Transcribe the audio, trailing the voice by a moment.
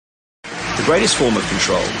The greatest form of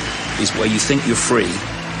control is where you think you're free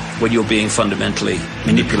when you're being fundamentally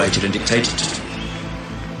manipulated and dictated to.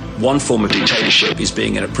 One form of dictatorship is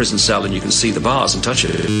being in a prison cell and you can see the bars and touch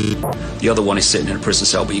it. The other one is sitting in a prison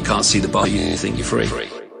cell but you can't see the bar, you think you're free.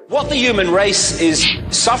 What the human race is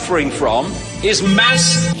suffering from is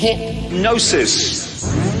mass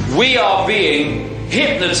hypnosis. We are being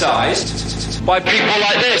hypnotized by people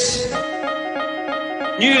like this.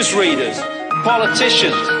 Newsreaders,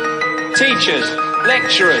 politicians, teachers,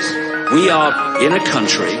 lecturers. We are in a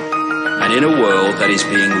country and in a world that is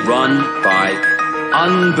being run by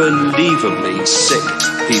unbelievably sick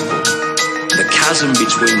people. The chasm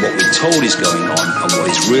between what we're told is going on and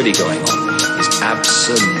what is really going on is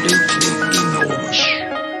absolutely enormous.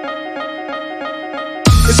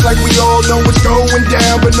 It's like we all know what's going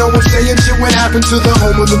down, but no one's saying shit what happened to the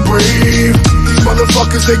home of the brave. These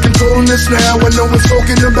motherfuckers, they controlling us now, and no one's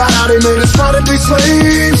talking about how they made us modern-day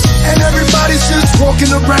slaves. And everybody's just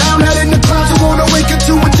walking around, head in the clouds, who won't awaken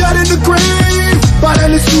to a dead in the grave. By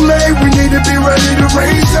then it's too late, we need to be ready to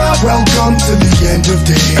raise up. Welcome to the end of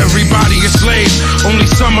days. Everybody is slaves, only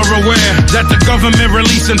some are aware that the government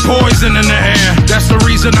releasing poison in the air. That's the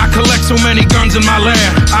reason I collect so many guns in my lair.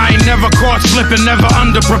 I ain't never caught slipping, never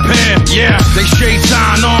underprepared. Yeah, they shade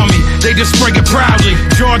sign on me, they just spray it proudly.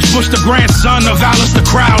 George Bush, the grandson of Aleister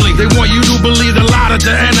Crowley. They want you to believe the lie that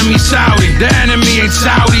the enemy Saudi. The enemy ain't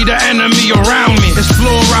Saudi, the enemy around me. It's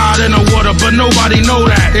fluoride in the water, but nobody know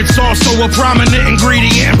that. It's also a prominent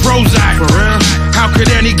ingredient in Prozac. For real? How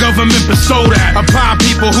could any government bestow that upon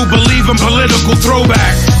people who believe in political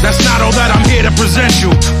throwback? That's not all that I'm here to present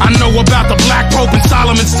you. I know about the Black Pope and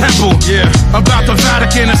Solomon's Temple. Yeah. About the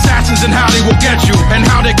Vatican assassins and how they will get you, and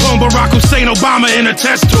how they clone Barack Hussein Obama in a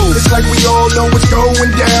test tube. It's like we all know what's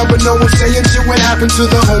going down, but no one's saying shit what happened to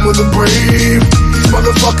the home of the brave. These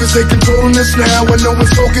motherfuckers, they controlling us now, and no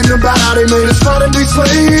one's talking about how they made us modern-day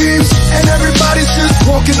slaves. And everybody's just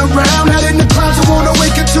walking around, head in the clouds, who won't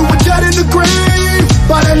awaken to a dead in the grave.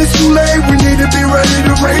 By then it's too late, we need to be ready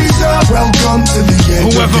to raise up. Welcome to the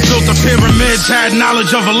end. Whoever built the pyramids had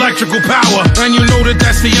knowledge of electrical power, and you know that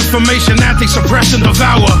that's the information that they suppress and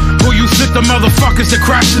devour. Who you think the motherfuckers that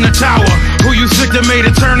crashed in the tower? Who you think that made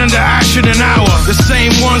it turn into ash in an hour? The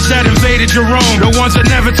same ones that invaded your own, the ones that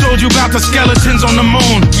never told you about the skeletons on the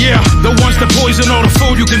moon. Yeah, the ones that poison all the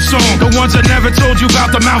food you consume, the ones that never told you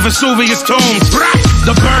about the Mount Vesuvius tombs.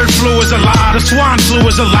 The bird flu is a lie, the swine flu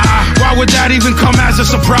is a lie. Why would that even come as a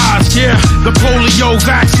surprise? Yeah, the polio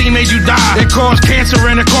vaccine made you die. It caused cancer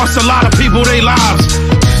and it cost a lot of people their lives.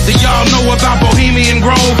 Do y'all know about Bohemian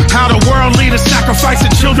Grove? How the world leaders sacrificing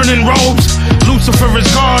children in robes? Lucifer is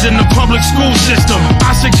God in the public school system.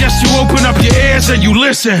 I suggest you open up your ears and you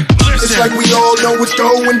listen. It's like we all know what's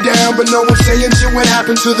going down, but no one's saying shit what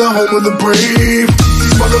happened to the home of the brave.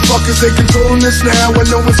 These motherfuckers, they controlling us now, and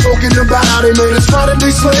no one's talking about how they made us modern-day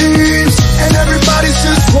slaves. And everybody's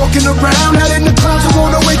just walking around, head in the clouds, who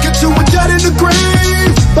won't awaken to a dead in the grave.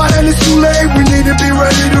 By then it's too late, we need to be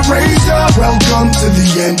ready to raise up. Welcome to the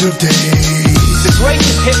end of days. The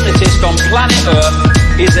greatest hypnotist on planet Earth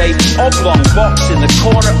is a oblong box in the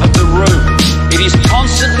corner of the room. It is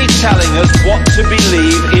constantly telling us what to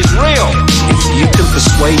believe is real. If you can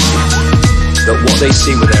persuade people that what they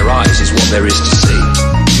see with their eyes is what there is to see,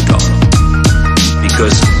 you got them.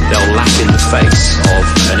 Because they'll laugh in the face of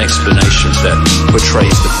an explanation that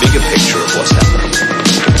portrays the bigger picture of what's happening.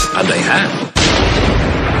 And they have.